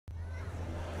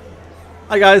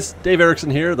Hi guys, Dave Erickson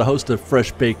here, the host of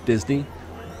Fresh Baked Disney.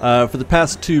 For the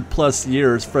past 2+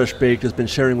 years, Fresh Baked has been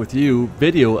sharing with you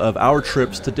video of our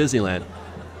trips to Disneyland.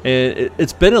 And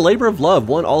it's been a labor of love,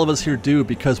 one all of us here do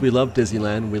because we love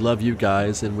Disneyland, we love you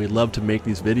guys, and we love to make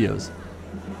these videos.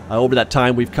 Over that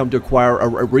time, we've come to acquire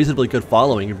a reasonably good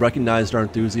following. You've recognized our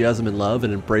enthusiasm and love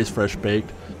and embraced Fresh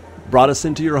Baked, brought us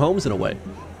into your homes in a way.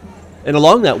 And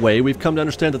along that way, we've come to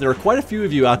understand that there are quite a few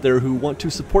of you out there who want to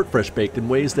support Fresh Baked in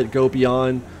ways that go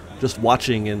beyond just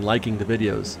watching and liking the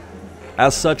videos.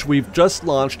 As such, we've just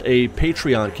launched a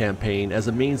Patreon campaign as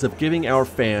a means of giving our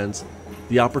fans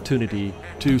the opportunity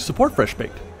to support Fresh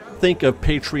Baked. Think of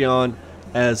Patreon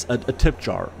as a tip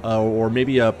jar, or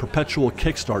maybe a perpetual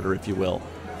Kickstarter, if you will.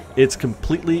 It's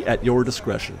completely at your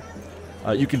discretion.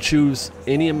 You can choose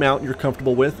any amount you're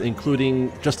comfortable with,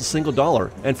 including just a single dollar,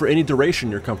 and for any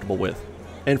duration you're comfortable with.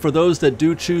 And for those that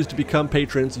do choose to become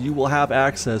patrons, you will have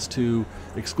access to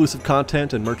exclusive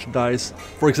content and merchandise.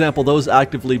 For example, those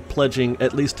actively pledging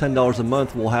at least $10 a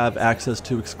month will have access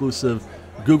to exclusive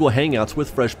Google Hangouts with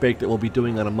Fresh Baked that we'll be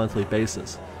doing on a monthly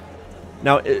basis.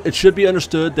 Now, it should be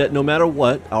understood that no matter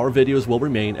what, our videos will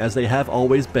remain, as they have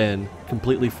always been,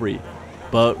 completely free.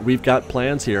 But we've got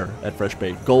plans here at Fresh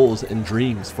Baked, goals and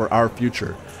dreams for our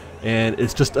future. And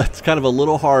it's kind of a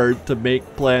little hard to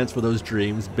make plans for those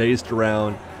dreams based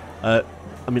around,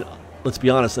 let's be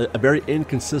honest, a very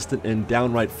inconsistent and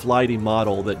downright flighty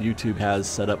model that YouTube has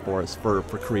set up for us, for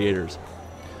creators.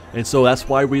 And so that's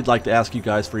why we'd like to ask you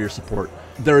guys for your support.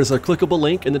 There is a clickable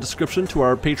link in the description to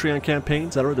our Patreon campaign,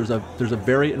 etc. There's a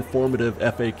very informative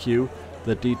FAQ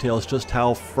that details just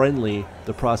how friendly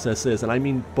the process is, and I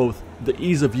mean both the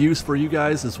ease of use for you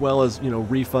guys as well as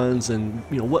refunds and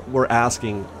what we're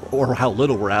asking, or how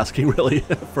little we're asking really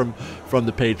from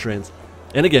the patrons.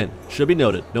 And again, should be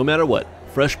noted, no matter what,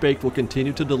 Fresh Baked will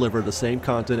continue to deliver the same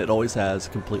content it always has,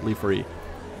 completely free.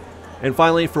 And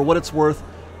finally, for what it's worth,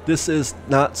 this is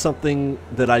not something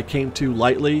that I came to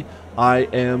lightly. I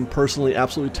am personally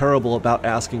absolutely terrible about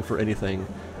asking for anything.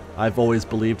 I've always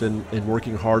believed in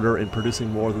working harder and producing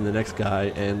more than the next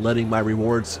guy and letting my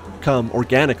rewards come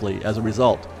organically as a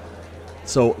result.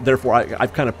 So therefore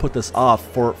I've kind of put this off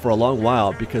for a long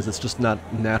while because it's just not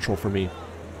natural for me.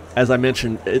 As I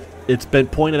mentioned, it's been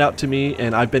pointed out to me,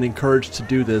 and I've been encouraged to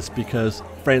do this because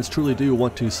fans truly do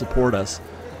want to support us,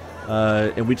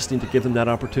 and we just need to give them that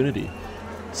opportunity.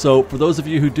 So for those of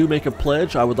you who do make a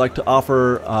pledge, I would like to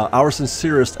offer our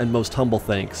sincerest and most humble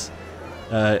thanks.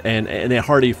 And a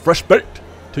hearty Fresh Baked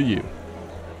to you.